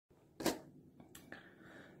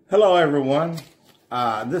Hello everyone,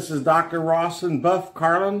 this is Dr. Rawson, Buff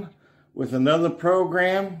Carlin with another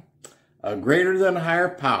program, Greater Than Higher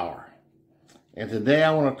Power. And today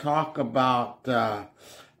I want to talk about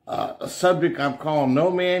a subject I'm calling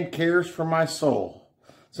No Man Cares for My Soul.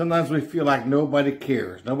 Sometimes we feel like nobody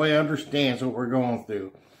cares, nobody understands what we're going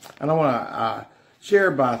through. And I want to share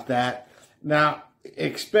about that. Now,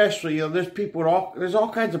 especially, there's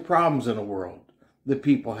all kinds of problems in the world that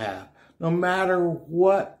people have. No matter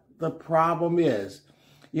what the problem is,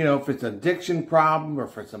 if it's an addiction problem, or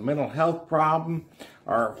if it's a mental health problem,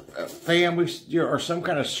 or a family, or some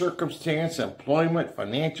kind of circumstance, employment,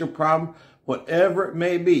 financial problem, whatever it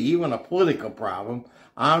may be, even a political problem,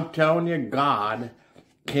 I'm telling you, God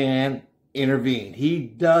can intervene. He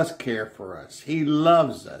does care for us. He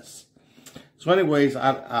loves us. So anyways,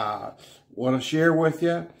 I want to share with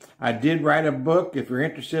you, I did write a book. If you're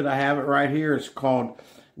interested, I have it right here. It's called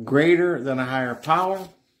Greater Than a Higher Power.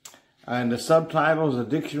 And the subtitle is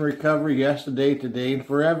Addiction Recovery, Yesterday, Today, and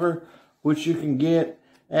Forever, which you can get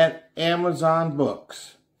at Amazon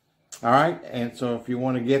Books. All right? And so if you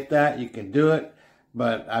want to get that, you can do it.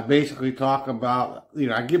 But I basically talk about,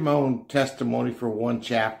 I give my own testimony for one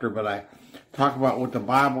chapter, but I talk about what the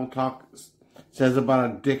Bible says about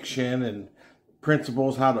addiction and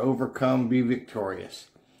principles, how to overcome, be victorious,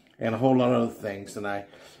 and a whole lot of other things. And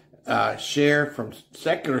I share from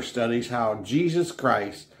secular studies how Jesus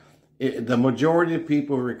Christ, the majority of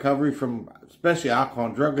people in recovery from especially alcohol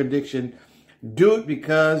and drug addiction, do it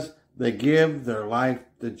because they give their life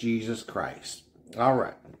to Jesus Christ. All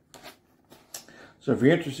right. So if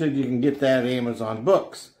you're interested, you can get that at Amazon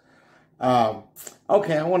Books.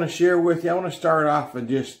 Okay, I want to share with you. I want to start off and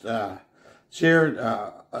just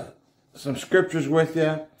share some scriptures with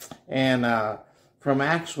you. And from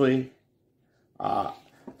actually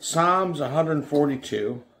Psalms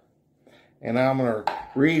 142. And I'm going to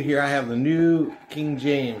read here. I have the New King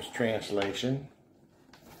James translation.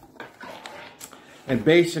 And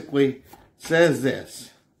basically says this.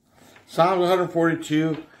 Psalms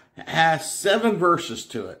 142 has 7 verses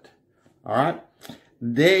to it. All right.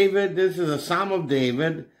 David, this is a Psalm of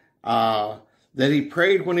David that he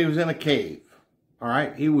prayed when he was in a cave. All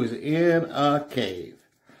right. He was in a cave.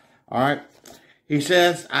 All right. He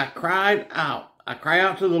says, I cry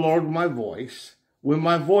out to the Lord with my voice. With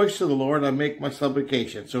my voice to the Lord, I make my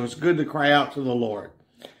supplication. So it's good to cry out to the Lord.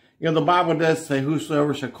 The Bible does say,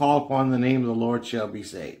 whosoever shall call upon the name of the Lord shall be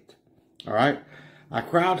saved. All right? I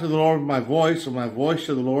cry out to the Lord with my voice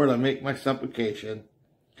to the Lord, I make my supplication.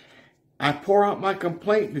 I pour out my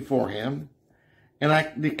complaint before him, and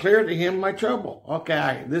I declare to him my trouble.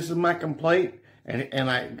 Okay, this is my complaint,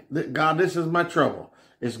 God, this is my trouble.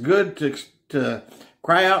 It's good to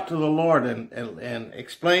cry out to the Lord and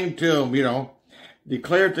explain to him,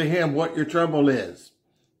 declare to him what your trouble is,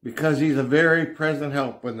 because he's a very present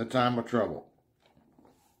help in the time of trouble.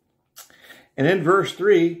 And in verse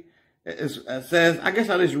 3, it says, I guess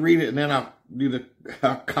I'll just read it and then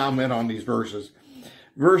I'll comment on these verses.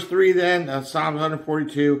 Verse 3 then, Psalm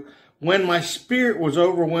 142, when my spirit was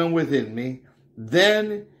overwhelmed within me,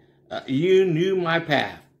 then you knew my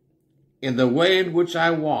path. In the way in which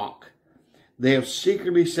I walk, they have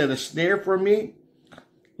secretly set a snare for me.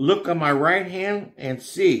 Look on my right hand and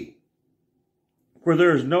see, for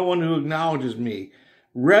there is no one who acknowledges me.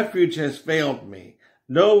 Refuge has failed me.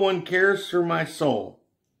 No one cares for my soul.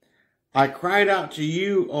 I cried out to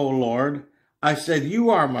you, O Lord. I said, you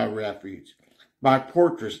are my refuge, my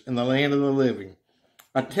fortress in the land of the living.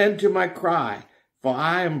 Attend to my cry, for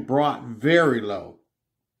I am brought very low.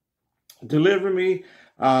 Deliver me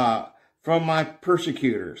from my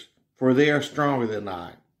persecutors, for they are stronger than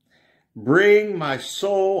I. Bring my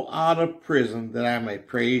soul out of prison, that I may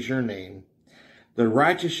praise your name. The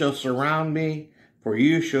righteous shall surround me, for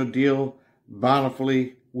you shall deal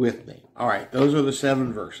bountifully with me. All right, those are the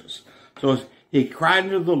 7 verses. So he cried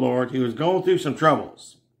unto the Lord. He was going through some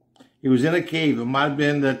troubles. He was in a cave. It might have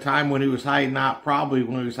been the time when he was hiding out, probably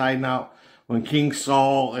when he was hiding out when King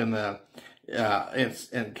Saul and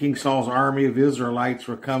King Saul's army of Israelites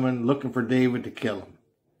were coming, looking for David to kill him.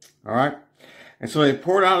 All right. And so he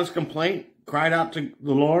poured out his complaint, cried out to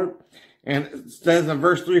the Lord, and it says in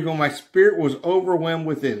verse 3, when my spirit was overwhelmed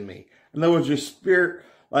within me. In other words, your spirit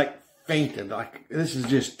fainted, like this is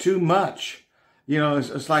just too much.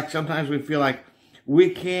 It's like sometimes we feel like we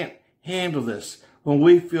can't handle this. When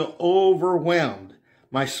we feel overwhelmed,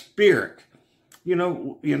 my spirit,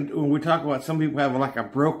 when we talk about some people have like a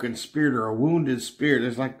broken spirit or a wounded spirit,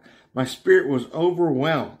 it's like my spirit was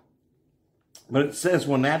overwhelmed. But it says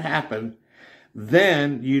when that happened,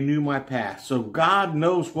 then you knew my past. So God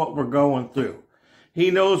knows what we're going through. He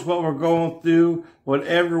knows what we're going through,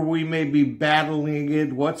 whatever we may be battling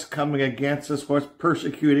against, what's coming against us, what's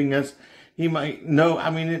persecuting us. He might know. I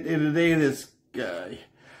mean, in the day of this,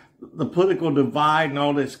 the political divide and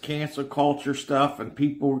all this cancel culture stuff, and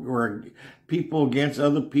people against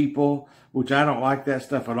other people, which I don't like that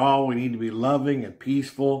stuff at all. We need to be loving and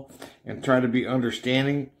peaceful and try to be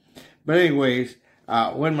understanding. But anyways,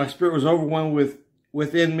 when my spirit was overwhelmed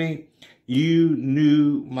within me, you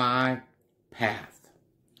knew my path.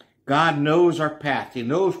 God knows our path. He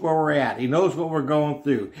knows where we're at. He knows what we're going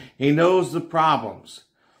through. He knows the problems.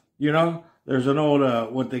 You know, there's an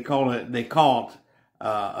old, what they call it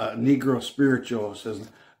a Negro spiritual. It says,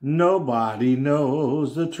 nobody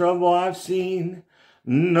knows the trouble I've seen.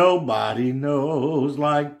 Nobody knows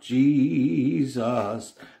like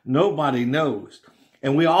Jesus. Nobody knows.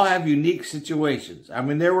 And we all have unique situations. I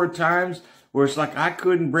mean, there were times where it's like I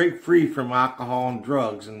couldn't break free from alcohol and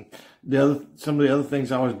drugs and some of the other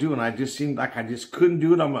things I was doing. I just seemed like I just couldn't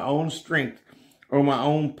do it on my own strength or my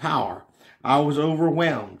own power. I was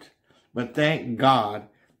overwhelmed. But thank God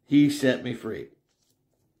he set me free.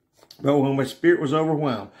 But when my spirit was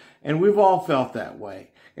overwhelmed, and we've all felt that way.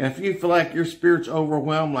 And if you feel like your spirit's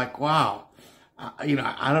overwhelmed, like, wow, I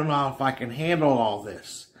don't know if I can handle all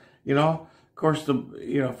this. You know, of course,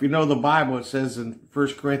 if you know the Bible, it says in 1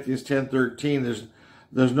 Corinthians 10:13,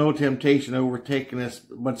 there's no temptation overtaking us,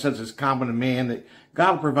 but such as common to man, that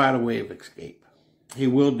God will provide a way of escape. He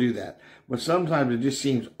will do that. But sometimes it just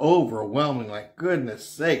seems overwhelming, like, goodness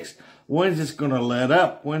sakes, when's this going to let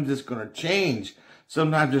up? When's this going to change?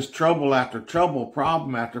 Sometimes it's trouble after trouble,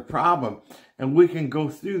 problem after problem, and we can go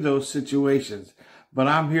through those situations. But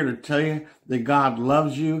I'm here to tell you that God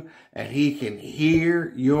loves you, and he can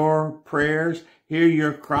hear your prayers, hear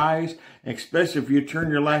your cries, especially if you turn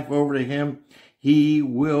your life over to him. He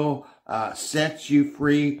will set you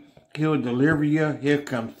free. He'll deliver you. He'll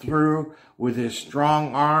come through with his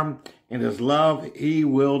strong arm and his love. He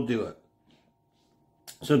will do it.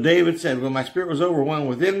 So David said, when my spirit was overwhelmed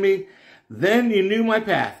within me, then you knew my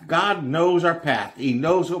path. God knows our path. He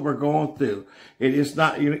knows what we're going through. It's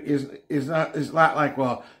not like,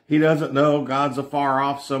 well, he doesn't know. God's afar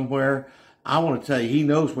off somewhere. I want to tell you, he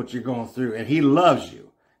knows what you're going through, and he loves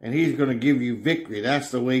you, and he's going to give you victory.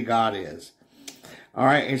 That's the way God is. All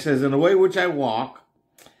right, it says, in the way which I walk,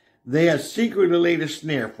 they have secretly laid a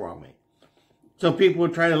snare for me. So people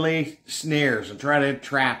would try to lay snares and try to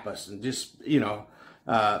trap us, and just,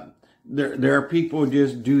 there are people who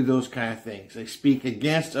just do those kind of things. They speak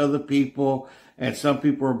against other people, and some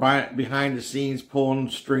people are behind the scenes pulling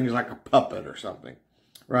strings like a puppet or something,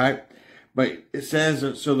 right? But it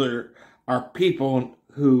says, so there are people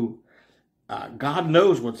who God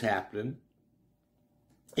knows what's happening,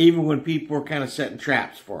 even when people are kind of setting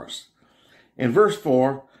traps for us. In verse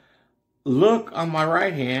 4, look on my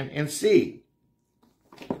right hand and see,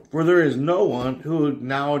 for there is no one who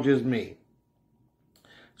acknowledges me.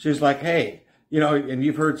 She's like, hey, and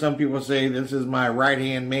you've heard some people say, this is my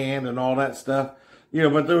right-hand man and all that stuff.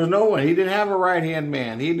 But there was no one. He didn't have a right-hand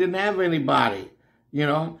man. He didn't have anybody,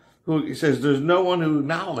 who he says, there's no one who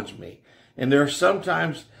acknowledged me. And there are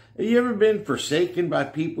sometimes, have you ever been forsaken by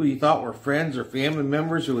people you thought were friends or family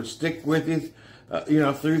members who would stick with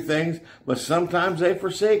you, through things? But sometimes they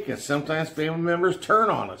forsake us. Sometimes family members turn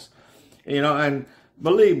on us, and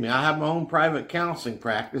believe me, I have my own private counseling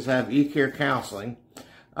practice. I have e-care counseling.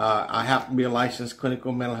 I happen to be a licensed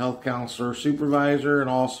clinical mental health counselor supervisor and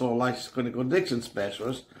also a licensed clinical addiction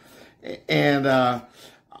specialist. And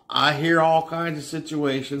I hear all kinds of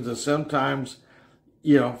situations, and sometimes,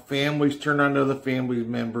 families turn on other family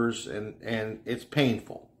members, and it's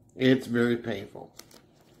painful. It's very painful.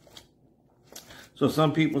 So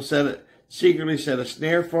some people secretly set a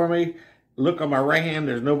snare for me. Look on my right hand,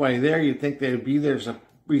 there's nobody there. You'd think they'd be there to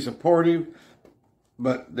be supportive,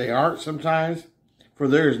 but they aren't sometimes. For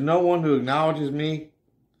there is no one who acknowledges me.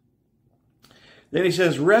 Then he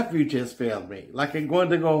says, refuge has failed me. Like I'm going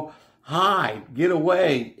to go hide, get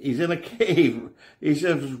away. He's in a cave. He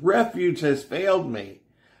says, refuge has failed me.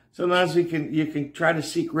 Sometimes you can try to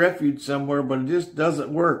seek refuge somewhere, but it just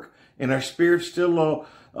doesn't work. And our spirit's still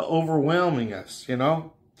overwhelming us,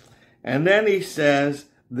 And then he says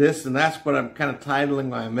this, and that's what I'm kind of titling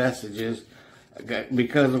my messages,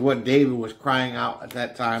 because of what David was crying out at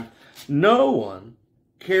that time. No one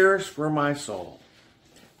cares for my soul.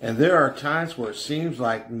 And there are times where it seems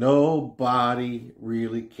like nobody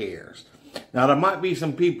really cares. Now, there might be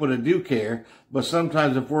some people that do care, but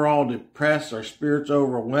sometimes if we're all depressed, our spirit's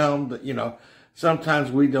overwhelmed,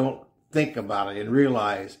 sometimes we don't think about it and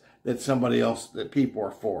realize that that people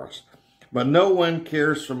are for us. But no one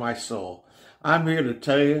cares for my soul. I'm here to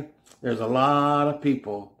tell you There's a lot of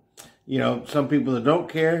people, some people that don't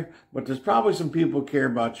care, but there's probably some people who care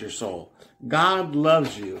about your soul. God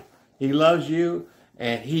loves you. He loves you,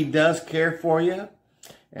 and he does care for you,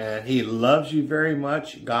 and he loves you very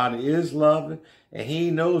much. God is love, and he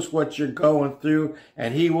knows what you're going through,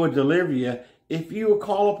 and he will deliver you if you will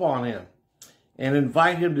call upon him and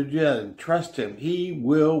invite him to do that and trust him. He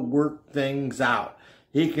will work things out.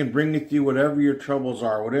 He can bring you through whatever your troubles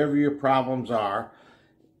are, whatever your problems are.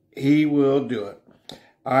 He will do it.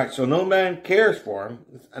 All right, so no man cares for him.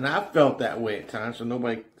 And I've felt that way at times,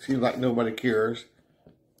 so seems like nobody cares.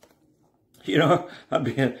 I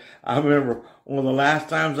remember one of the last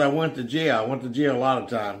times I went to jail. I went to jail a lot of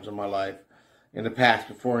times in my life in the past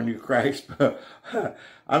before I knew Christ. But I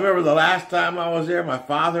remember the last time I was there, my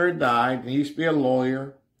father had died, and he used to be a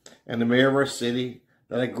lawyer and the mayor of our city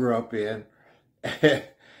that I grew up in.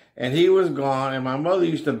 And he was gone, and my mother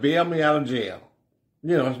used to bail me out of jail.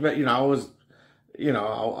 I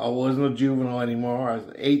wasn't a juvenile anymore. I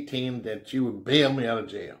was 18, that she would bail me out of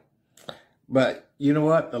jail. But you know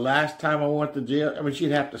what? The last time I went to jail,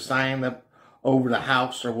 she'd have to sign up over the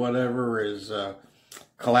house or whatever as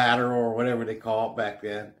collateral or whatever they call it back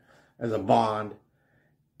then, as a bond.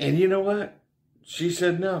 And you know what? She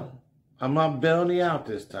said, no, I'm not bailing you out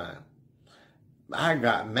this time. I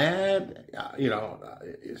got mad.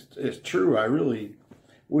 It's true. I really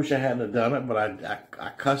wish I hadn't done it, but I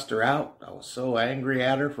cussed her out. I was so angry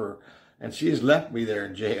at her and she just left me there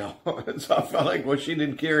in jail. So I felt like, she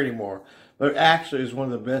didn't care anymore. But actually, it was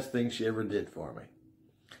one of the best things she ever did for me.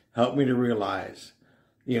 Helped me to realize,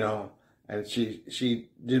 and she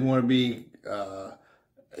didn't want to be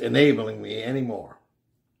enabling me anymore.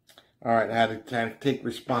 All right, I had to take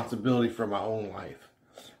responsibility for my own life.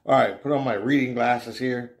 All right, put on my reading glasses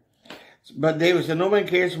here. But David said, no man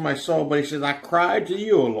cares for my soul, but he says, I cried to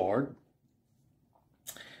you, O Lord.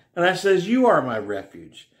 And I says, you are my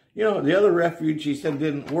refuge. The other refuge, he said,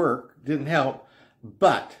 didn't help,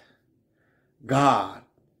 but God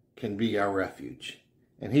can be our refuge.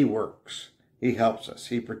 And he works. He helps us.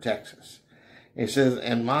 He protects us. He says,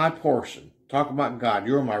 and my portion, talk about God,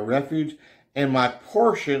 you're my refuge and my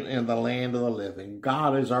portion in the land of the living.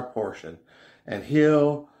 God is our portion, and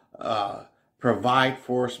he'll provide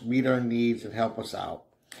for us, meet our needs, and help us out.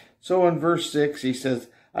 So in verse 6, he says,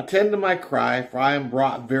 attend to my cry, for I am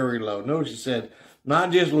brought very low. Notice he said,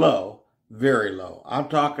 not just low, very low. I'm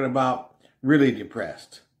talking about really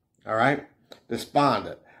depressed, all right?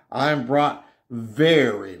 Despondent. I am brought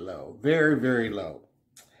very low, very, very low.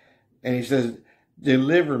 And he says,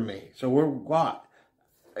 deliver me. So we're what?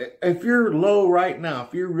 If you're low right now,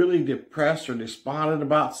 if you're really depressed or despondent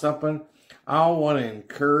about something, I want to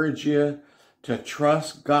encourage you to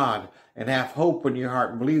trust God and have hope in your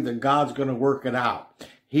heart and believe that God's going to work it out.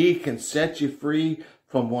 He can set you free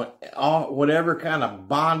from whatever kind of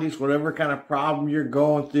bondage, whatever kind of problem you're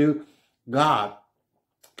going through. God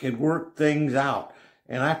can work things out.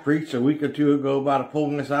 And I preached a week or two ago about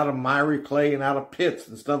pulling us out of miry clay and out of pits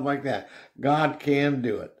and stuff like that. God can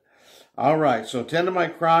do it. All right, so attend to my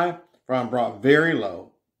cry, for I'm brought very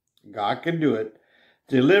low. God can do it.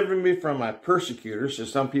 Deliver me from my persecutors. So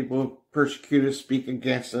some people who persecute us, speak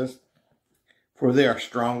against us, for they are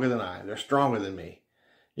stronger than I. They're stronger than me.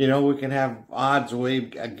 We can have odds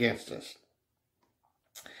weighed against us.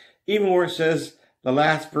 Even where it says, the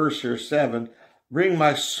last verse here, 7, bring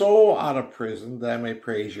my soul out of prison that I may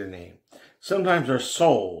praise your name. Sometimes our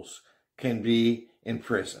souls can be in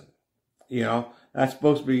prison. That's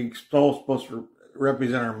supposed to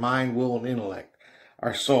represent our mind, will, and intellect.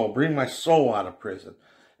 Our soul. Bring my soul out of prison.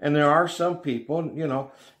 And there are some people,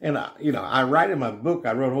 and I write in my book,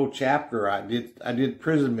 I wrote a whole chapter. I did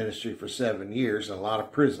prison ministry for 7 years in a lot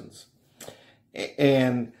of prisons.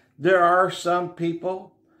 And there are some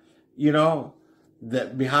people,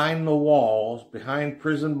 that behind the walls, behind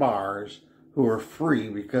prison bars, who are free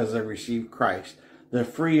because they received Christ. They're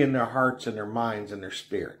free in their hearts and their minds and their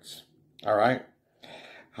spirits. All right?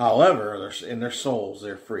 However, in their souls,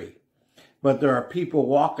 they're free. But there are people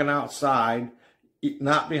walking outside,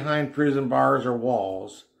 not behind prison bars or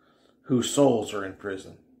walls, whose souls are in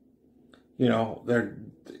prison.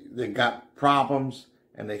 They got problems,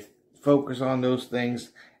 and they focus on those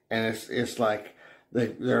things, and it's like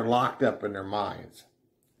they're locked up in their minds.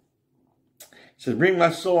 It says, bring my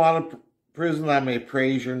soul out of prison that I may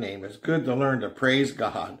praise your name. It's good to learn to praise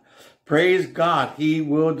God. Praise God. He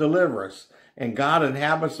will deliver us. And God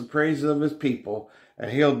inhabits the praises of his people,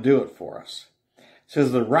 and he'll do it for us. It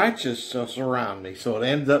says, the righteous shall surround me. So it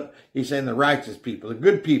ends up, he's saying the righteous people, the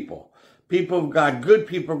good people of God, good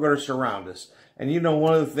people are going to surround us. And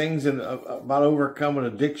one of the things about overcoming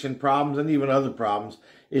addiction problems and even other problems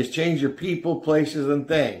is change your people, places, and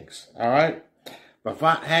things. All right? But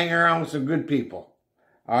hang around with some good people.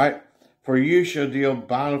 All right? For you shall deal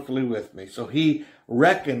bountifully with me. So he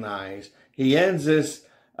recognized, he ends this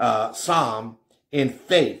psalm in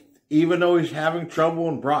faith. Even though he's having trouble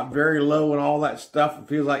and brought very low and all that stuff and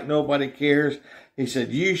feels like nobody cares, he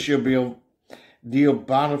said, you shall deal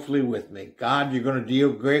bountifully with me. God, you're going to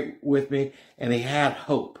deal great with me. And he had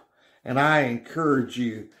hope. And I encourage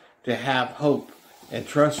you to have hope and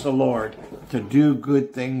trust the Lord to do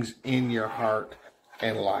good things in your heart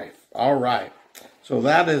and life. All right. So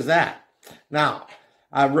that is that. Now,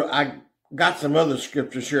 I got some other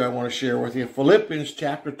scriptures here I want to share with you. Philippians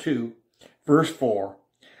chapter 2, verse 4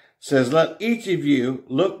 says, let each of you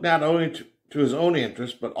look not only to his own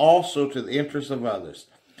interest, but also to the interests of others.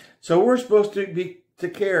 So we're supposed to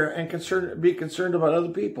care and be concerned about other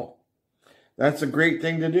people. That's a great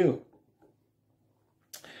thing to do.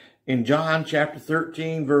 In John chapter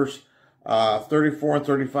 13, verse 34 and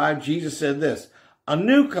 35, Jesus said this, a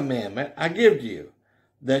new commandment I give to you,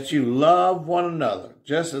 that you love one another,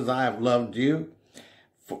 just as I have loved you.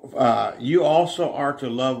 You also are to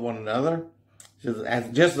love one another.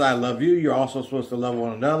 Just as I love you, you're also supposed to love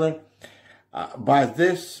one another. By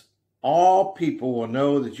this, all people will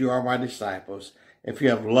know that you are my disciples, if you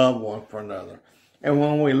have love one for another. And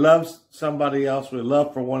when we love somebody else, we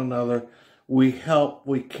love for one another, we help,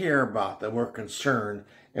 we care about them, we're concerned,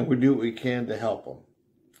 and we do what we can to help them.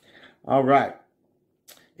 All right.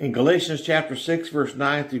 In Galatians chapter 6, verse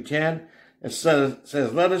 9 through 10, it says,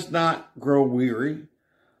 let us not grow weary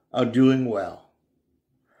of doing well.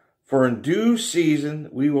 For in due season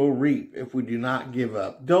we will reap if we do not give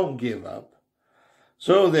up. Don't give up.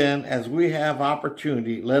 So then, as we have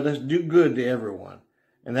opportunity, let us do good to everyone.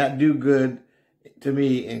 And that do good, to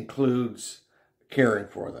me, includes caring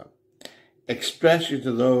for them, especially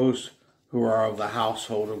to those who are of the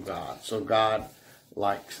household of God. So God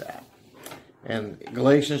likes that. And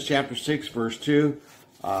Galatians chapter 6, verse 2,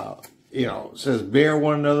 says, bear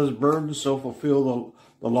one another's burdens, so fulfill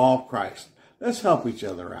the law of Christ. Let's help each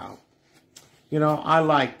other out. I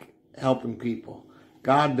like helping people.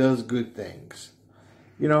 God does good things.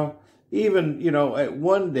 At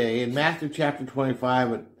one day in Matthew chapter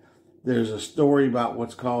 25, there's a story about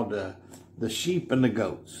what's called the sheep and the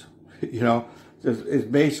goats. It's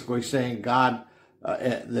basically saying God,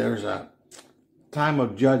 there's a time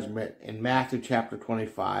of judgment in Matthew chapter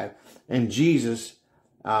 25, and Jesus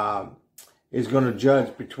is going to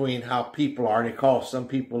judge between how people are, and he calls some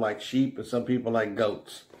people like sheep and some people like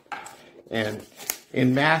goats. And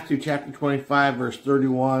in Matthew chapter 25, verse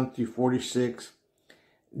 31 through 46,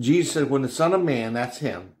 Jesus said, when the Son of Man, that's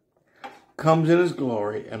him, comes in his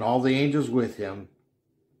glory and all the angels with him,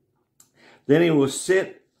 then he will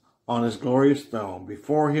sit on his glorious throne.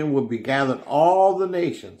 Before him will be gathered all the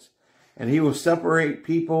nations, and he will separate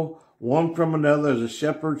people one from another as a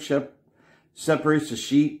shepherd separates the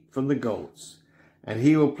sheep from the goats. And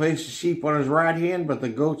he will place the sheep on his right hand, but the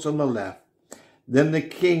goats on the left. Then the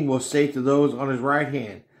king will say to those on his right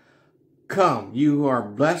hand, come, you who are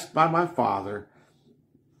blessed by my Father,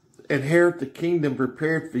 inherit the kingdom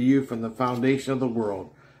prepared for you from the foundation of the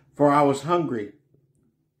world. For I was hungry,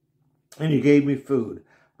 and you gave me food.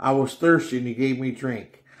 I was thirsty, and you gave me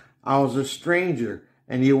drink. I was a stranger,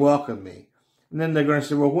 and you welcomed me. And then they're going to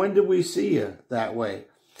say, well, when did we see you that way?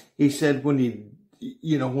 He said, when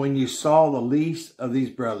you saw the least of these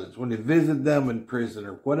brothers, when you visited them in prison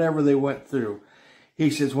or whatever they went through, he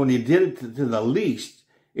says, when you did it to the least,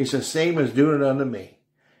 it's the same as doing it unto me.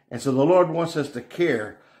 And so the Lord wants us to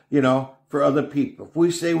care, for other people. If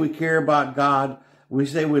we say we care about God, we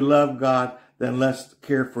say we love God, then let's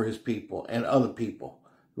care for his people and other people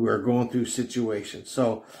who are going through situations.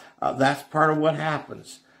 So that's part of what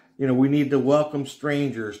happens. We need to welcome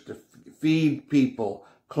strangers, to feed people,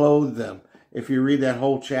 clothe them. If you read that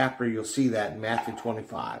whole chapter, you'll see that in Matthew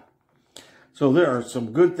 25. So there are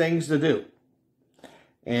some good things to do.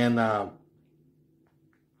 And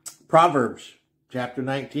Proverbs chapter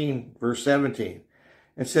 19, verse 17,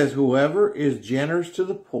 it says, whoever is generous to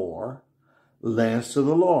the poor lends to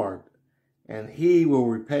the Lord, and he will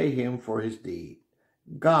repay him for his deed.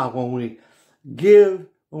 God, when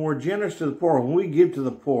we're generous to the poor, when we give to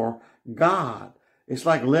the poor, God, it's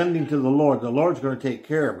like lending to the Lord. The Lord's going to take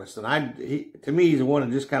care of us. And to me, he's the one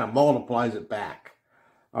that just kind of multiplies it back.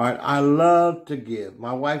 All right. I love to give.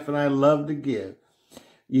 My wife and I love to give.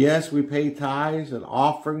 Yes, we pay tithes and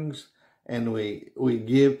offerings, and we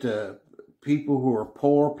give to people who are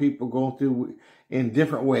poor, people going through in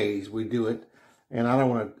different ways. We do it. And I don't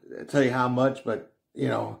want to tell you how much, but,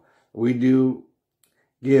 we do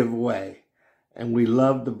give away, and we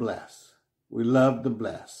love to bless. We love to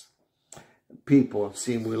bless people.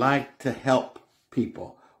 See, we like to help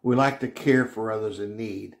people. We like to care for others in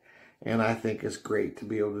need. And I think it's great to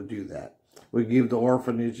be able to do that. We give to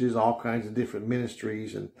orphanages, all kinds of different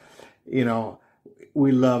ministries. And, you know,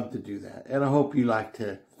 we love to do that. And I hope you like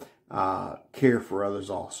to care for others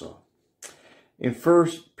also. In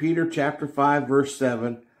 1 Peter chapter 5, verse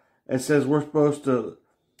 7, it says we're supposed to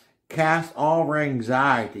cast all our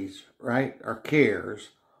anxieties, right, our cares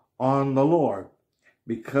on the Lord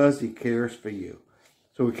because he cares for you.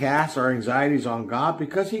 So we cast our anxieties on God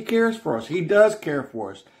because he cares for us. He does care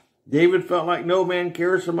for us. David felt like no man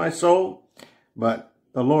cares for my soul, but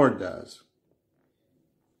the Lord does.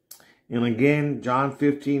 And again, John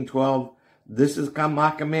 15:12, this is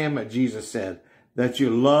my commandment, Jesus said, that you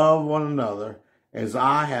love one another as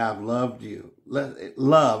I have loved you.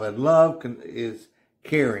 Love is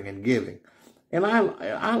caring and giving. And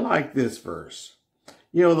I like this verse.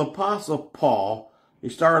 You know, the Apostle Paul, he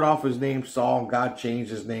started off his name Saul, and God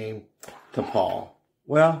changed his name to Paul.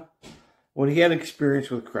 Well, when he had experience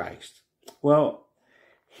with Christ, well,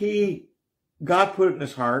 God put it in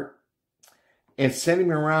his heart and sent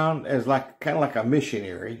him around as kind of like a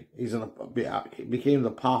missionary. He became the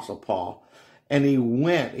Apostle Paul. And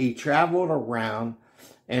he traveled around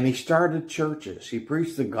and he started churches. He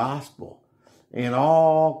preached the gospel in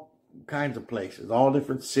all kinds of places, all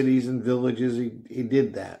different cities and villages. He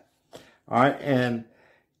did that. All right. And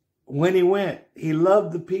when he went, he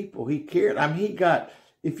loved the people. He cared. I mean,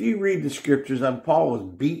 if you read the scriptures, Paul was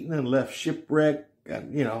beaten and left shipwrecked,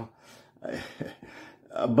 and, you know,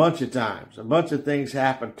 a bunch of times. A bunch of things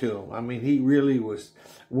happened to him. I mean, he really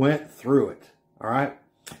went through it. All right.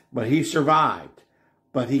 But he survived.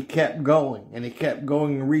 But he kept going. And he kept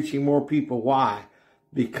going and reaching more people. Why?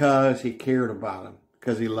 Because he cared about them.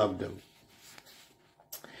 Because he loved them.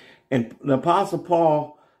 And the Apostle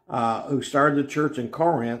Paul, who started the church in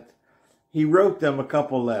Corinth, he wrote them a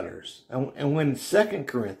couple letters. And when 2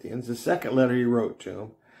 Corinthians, the second letter he wrote to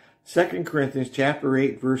them, 2 Corinthians chapter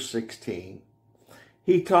 8, verse 16,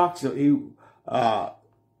 he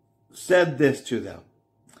said this to them.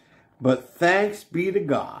 But thanks be to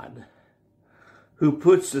God, who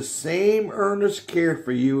puts the same earnest care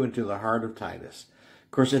for you into the heart of Titus.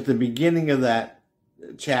 Of course, at the beginning of that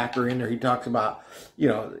chapter in there, he talks about, you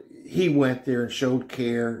know, he went there and showed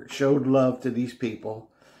care, showed love to these people.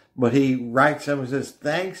 But he writes them and says,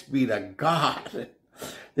 thanks be to God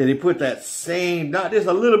that he put that same, not just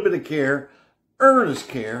a little bit of care, earnest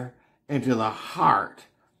care into the heart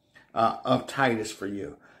of Titus for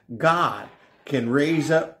you. God can raise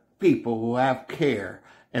up people who have care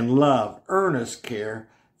and love, earnest care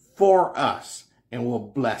for us, and will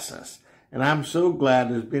bless us. And I'm so glad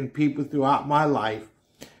there's been people throughout my life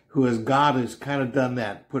God has kind of done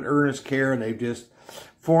that, put earnest care, and they've just,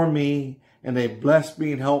 for me, and they blessed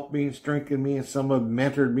me and helped me and strengthened me, and some have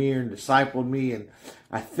mentored me and discipled me, and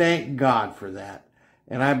I thank God for that.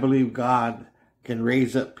 And I believe God can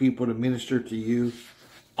raise up people to minister to you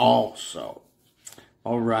also.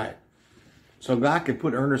 All right. So God can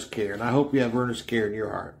put earnest care, and I hope you have earnest care in your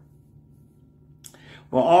heart.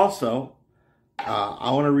 Well, also,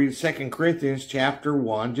 I want to read 2 Corinthians chapter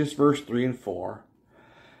 1, just verse 3 and 4.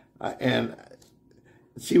 And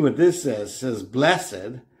see what this says. It says,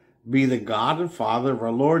 blessed be the God and Father of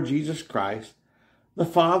our Lord Jesus Christ, the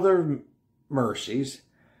Father of mercies,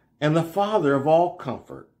 and the Father of all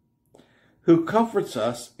comfort, who comforts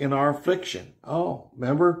us in our affliction. Oh,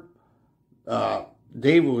 remember,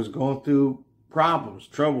 David was going through problems,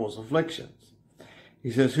 troubles, afflictions.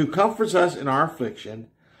 He says, who comforts us in our affliction,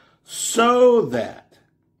 so that,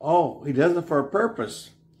 he does it for a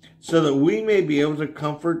purpose, so that we may be able to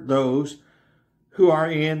comfort those who are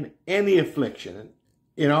in any affliction,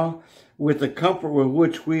 you know, with the comfort with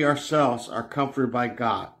which we ourselves are comforted by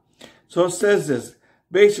God. So it says this,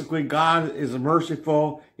 basically God is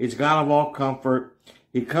merciful, he's God of all comfort.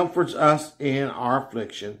 He comforts us in our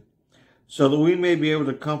affliction, so that we may be able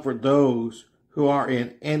to comfort those who are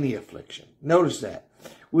in any affliction. Notice that.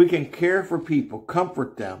 We can care for people,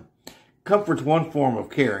 comfort them. Comfort's one form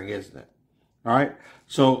of caring, isn't it? All right?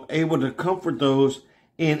 So able to comfort those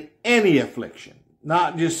in any affliction,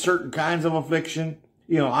 not just certain kinds of affliction.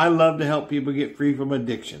 You know, I love to help people get free from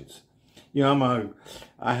addictions. You know,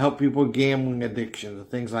 I help people with gambling addictions and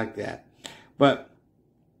things like that. But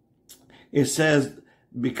it says,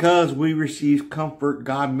 because we receive comfort,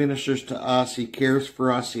 God ministers to us, he cares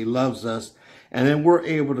for us, he loves us, and then we're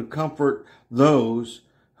able to comfort those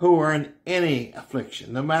who are in any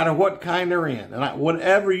affliction, no matter what kind they're in. And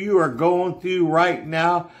whatever you are going through right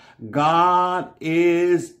now, God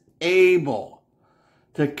is able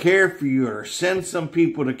to care for you, or send some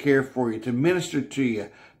people to care for you, to minister to you,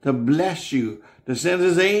 to bless you, to send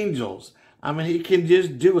his angels. I mean, he can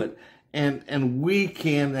just do it. And we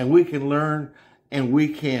can learn, and we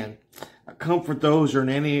can comfort those who are in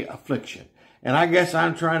any affliction. And I guess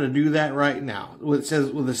I'm trying to do that right now. It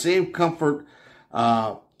says, with the same comfort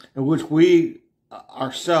in which we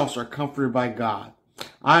ourselves are comforted by God.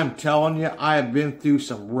 I'm telling you, I have been through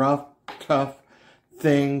some rough, tough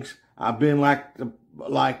things. I've been like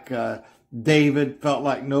David, felt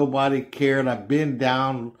like nobody cared. I've been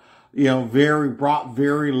down, brought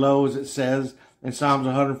very low, as it says in Psalms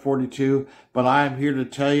 142. But I am here to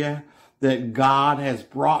tell you that God has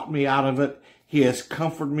brought me out of it. He has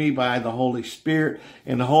comforted me by the Holy Spirit.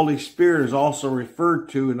 And the Holy Spirit is also referred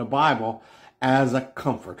to in the Bible as a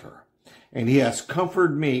comforter. And he has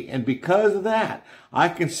comforted me. And because of that, I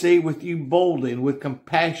can say with you boldly and with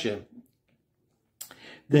compassion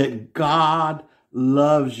that God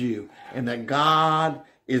loves you, and that God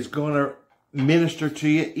is going to minister to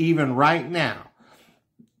you even right now.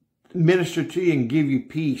 Minister to you and give you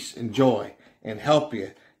peace and joy and help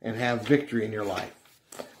you and have victory in your life.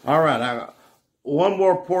 All right, one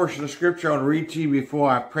more portion of scripture I want to read to you before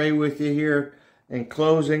I pray with you here in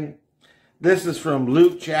closing. This is from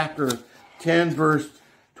Luke chapter 10, verse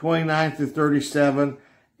 29 through 37.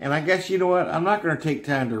 And I guess, you know what? I'm not going to take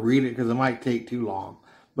time to read it because it might take too long.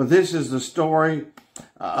 But this is the story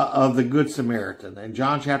of the Good Samaritan in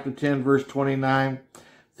John chapter 10, verse 29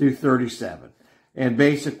 through 37. And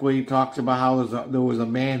basically, he talks about how there was a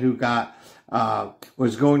man who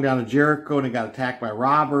was going down to Jericho, and he got attacked by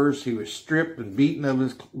robbers. He was stripped and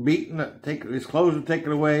his clothes were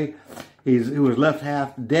taken away. He was left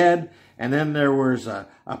half dead. And then there was a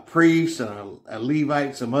priest and a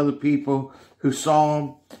Levite, some other people who saw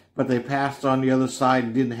him, but they passed on the other side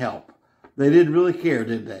and didn't help. They didn't really care,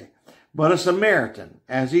 did they? But a Samaritan,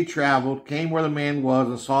 as he traveled, came where the man was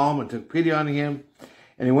and saw him and took pity on him.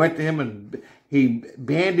 And he went to him and he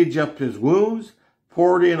bandaged up his wounds,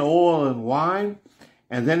 poured in oil and wine,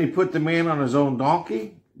 and then he put the man on his own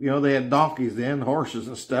donkey. They had donkeys then, horses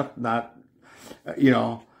and stuff, not,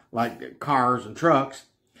 like cars and trucks,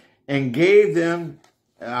 and gave them,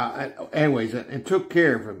 and took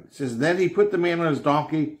care of him. It says, then he put the man on his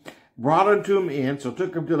donkey, brought him to an inn, so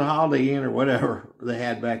took him to the Holiday Inn or whatever they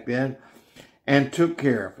had back then, and took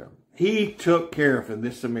care of him. He took care of him,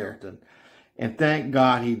 this Samaritan, and thank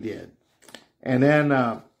God he did. And then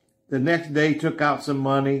the next day took out some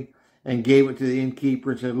money and gave it to the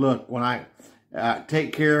innkeeper and said, look, when I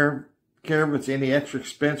take care of it's any extra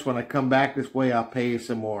expense, when I come back this way, I'll pay you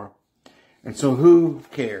some more. And so who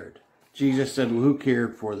cared? Jesus said, well, who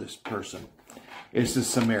cared for this person? It's the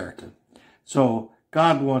Samaritan. So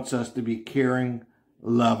God wants us to be caring,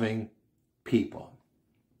 loving people.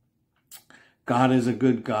 God is a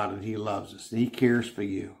good God, and he loves us, and he cares for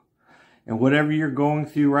you. And whatever you're going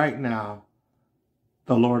through right now,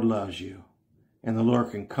 the Lord loves you, and the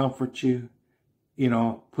Lord can comfort you,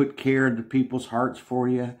 put care into people's hearts for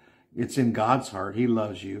you. It's in God's heart. He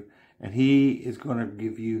loves you, and he is going to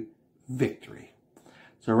give you victory.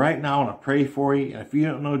 So right now, I want to pray for you. And if you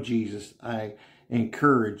don't know Jesus, I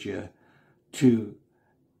encourage you to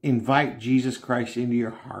invite Jesus Christ into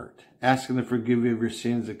your heart. Ask him to forgive you of your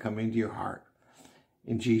sins that come into your heart.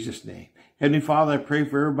 In Jesus' name. Heavenly Father, I pray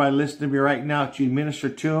for everybody listening to me right now that you'd minister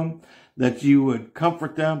to them, that you would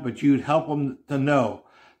comfort them, but you'd help them to know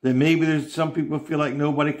that maybe there's some people feel like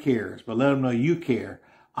nobody cares, but let them know you care,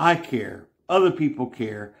 I care, other people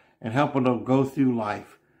care, and help them to go through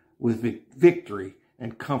life with victory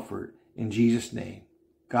and comfort in Jesus' name.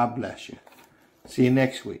 God bless you. See you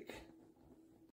next week.